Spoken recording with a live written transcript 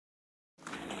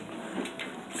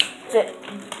Sit.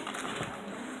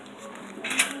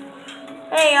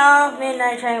 Hey y'all,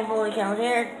 Midnight Train Bully Count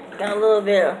here. Got a little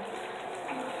bit of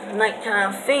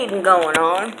nighttime feeding going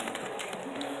on.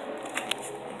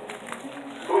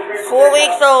 4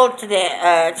 weeks old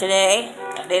today.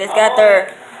 They just got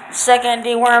their second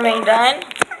deworming done.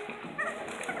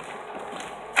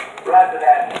 Roger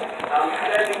that.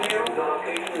 I'm sending you the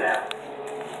location now.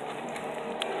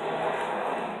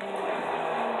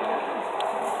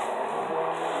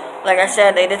 Like I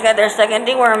said, they just got their second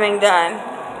deworming done.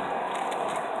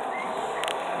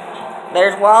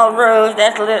 There's Wild Rose.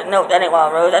 No, that ain't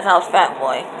Wild Rose. That's House Fat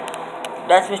Boy.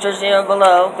 That's Mr. Zero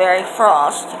Below, Barry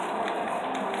Frost.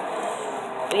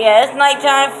 But yeah, it's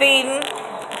nighttime feeding.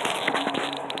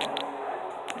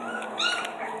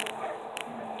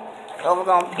 So we're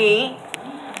gonna pee.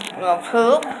 We're gonna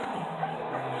poop.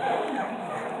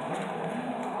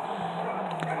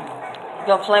 We're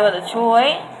gonna play with a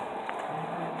toy.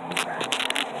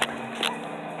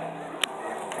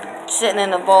 Sitting in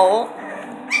the bowl.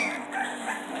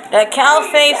 That cow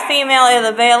face female is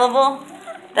available.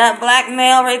 That black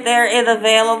male right there is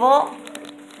available.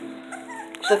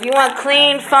 So if you want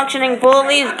clean, functioning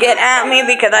bullies, get at me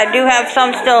because I do have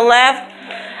some still left.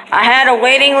 I had a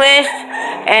waiting list,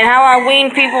 and how I wean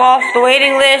people off the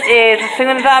waiting list is as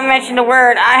soon as I mention the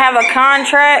word, I have a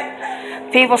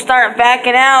contract, people start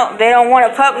backing out. They don't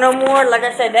want a pup no more. Like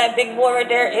I said, that big boy right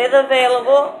there is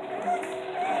available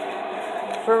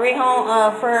for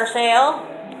sale.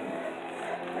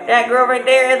 That girl right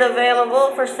there is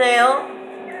available for sale.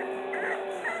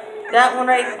 That one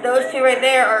those two right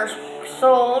there are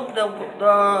sold. The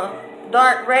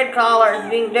dark red collar is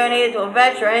being donated to a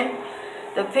veteran.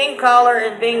 The pink collar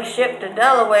is being shipped to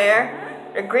Delaware.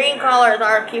 The green collar is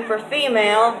our keeper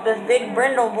female. This big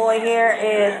brindle boy here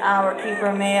is our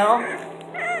keeper male.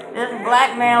 This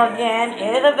black male again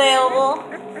is available.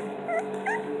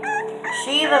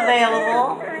 She's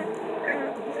available.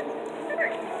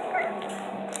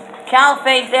 Cow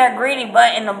face there, greedy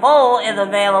butt in the bowl is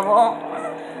available.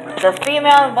 The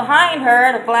female behind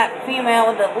her, the black female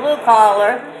with the blue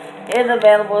collar, is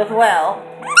available as well.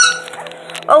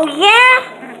 Oh yeah?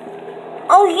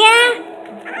 Oh yeah?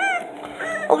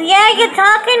 Oh yeah, you're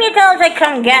talking? You tell us to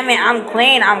come get me. I'm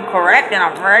clean, I'm correct, and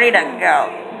I'm ready to go.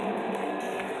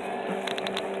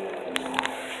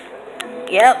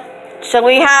 Yep. So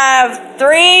we have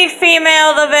 3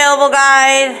 females available,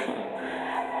 guys,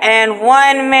 and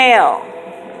 1 male.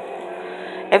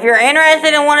 If you're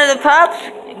interested in one of the pups,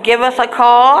 give us a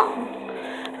call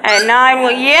at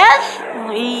yes.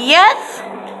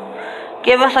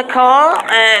 Give us a call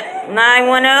at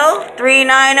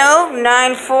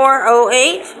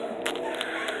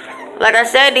 910-390-9408. Like I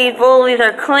said, these bullies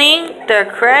are clean, they're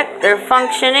correct, they're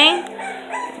functioning.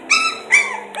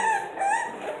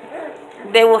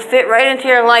 They will fit right into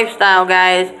your lifestyle,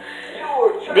 guys.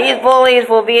 These bullies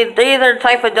these are the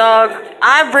type of dogs.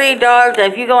 I breed dogs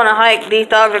that if you go on a hike, these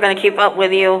dogs are going to keep up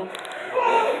with you.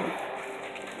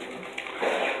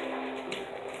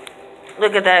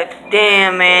 Look at that.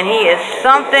 Damn, man. He is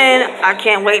something. I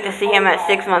can't wait to see him at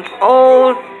 6 months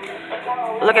old.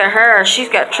 Look at her. She's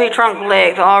got tree trunk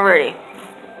legs already.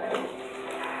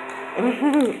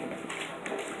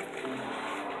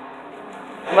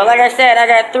 But like I said, I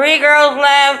got 3 girls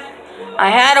left. I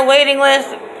had a waiting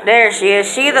list. There she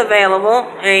is. She's available.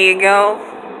 There you go.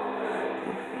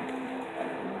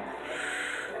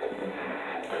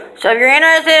 So if you're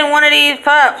interested in one of these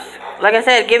pups, like I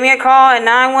said, give me a call at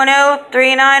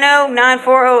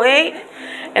 910-390-9408.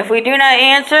 If we do not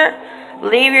answer,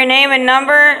 leave your name and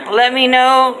number. Let me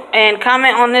know and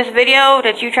comment on this video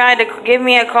that you tried to give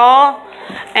me a call.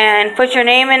 And put your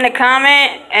name in the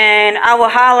comment and I will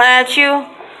holler at you.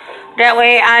 That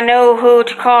way I know who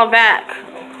to call back.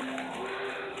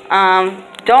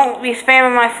 Don't be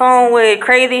spamming my phone with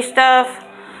crazy stuff,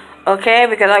 okay,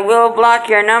 because I will block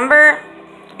your number.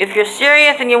 If you're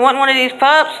serious and you want one of these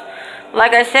pups,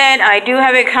 like I said, I do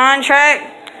have a contract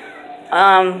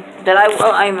that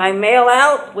I mail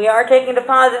out. We are taking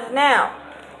deposits now.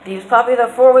 These puppies are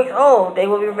 4 weeks old. They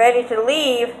will be ready to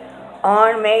leave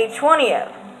on May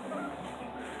 20th.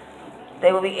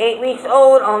 They will be 8 weeks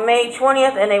old on May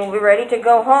 20th, and they will be ready to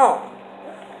go home.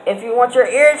 If you want your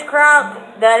ears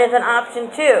cropped, that is an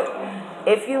option too.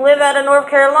 If you live out of North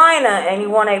Carolina and you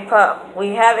want a pup, we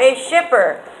have a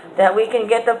shipper that we can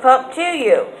get the pup to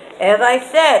you. As I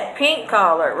said, pink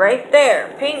collar, right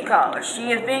there, pink collar. She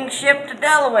is being shipped to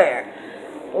Delaware.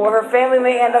 Or her family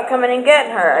may end up coming and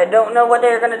getting her. I don't know what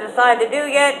they're going to decide to do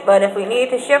yet, but if we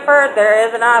need to ship her, there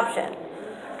is an option.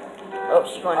 Oh,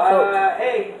 she's going to poop.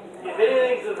 Hey, If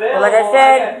anything's available, But like I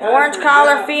said, orange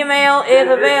collar female is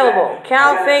available.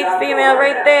 Cow face female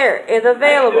right there is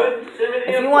available.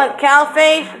 If you want cow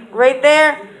face right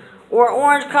there, or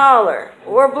orange collar,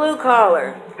 or blue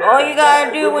collar, all you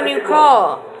gotta do when you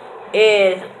call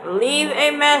is leave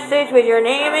a message with your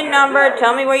name and number.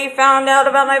 Tell me where you found out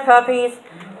about my puppies,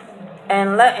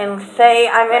 and say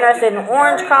I'm interested in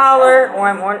orange collar, or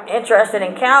I'm more interested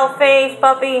in cow face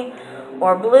puppy,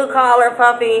 or blue collar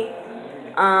puppy,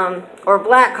 or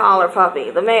black collar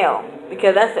puppy, the male,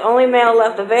 because that's the only male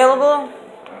left available.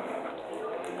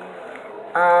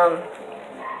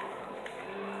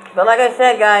 But like I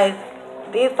said, guys,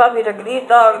 these dogs, these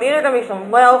are gonna be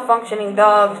some well-functioning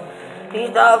dogs. These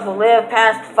dogs will live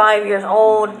past 5 years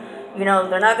old. You know,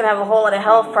 they're not gonna have a whole lot of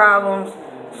health problems.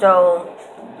 So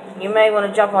you may want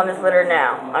to jump on this litter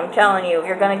now. I'm telling you,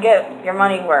 you're gonna get your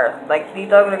money worth. Like, these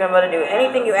dogs are gonna be able to do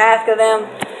anything you ask of them,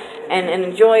 and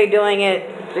enjoy doing it.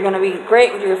 They're gonna be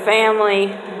great with your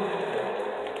family.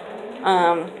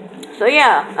 So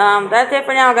yeah, that's it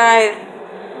for now, guys.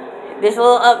 This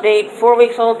little update, 4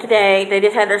 weeks old today. They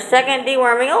just had their second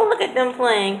deworming. Oh, look at them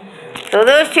playing. So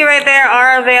those two right there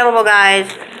are available,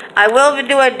 guys. I will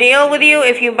do a deal with you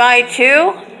if you buy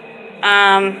two.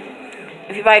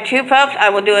 If you buy 2 pups, I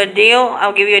will do a deal.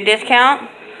 I'll give you a discount.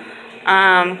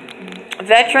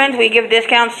 Veterans, we give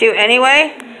discounts to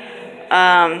anyway.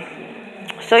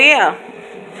 So yeah.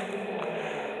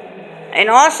 And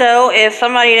also, if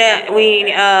somebody that we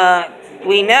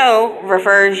know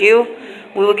refers you,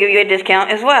 we will give you a discount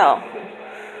as well.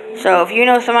 So if you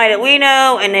know somebody that we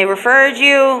know and they referred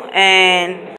you, and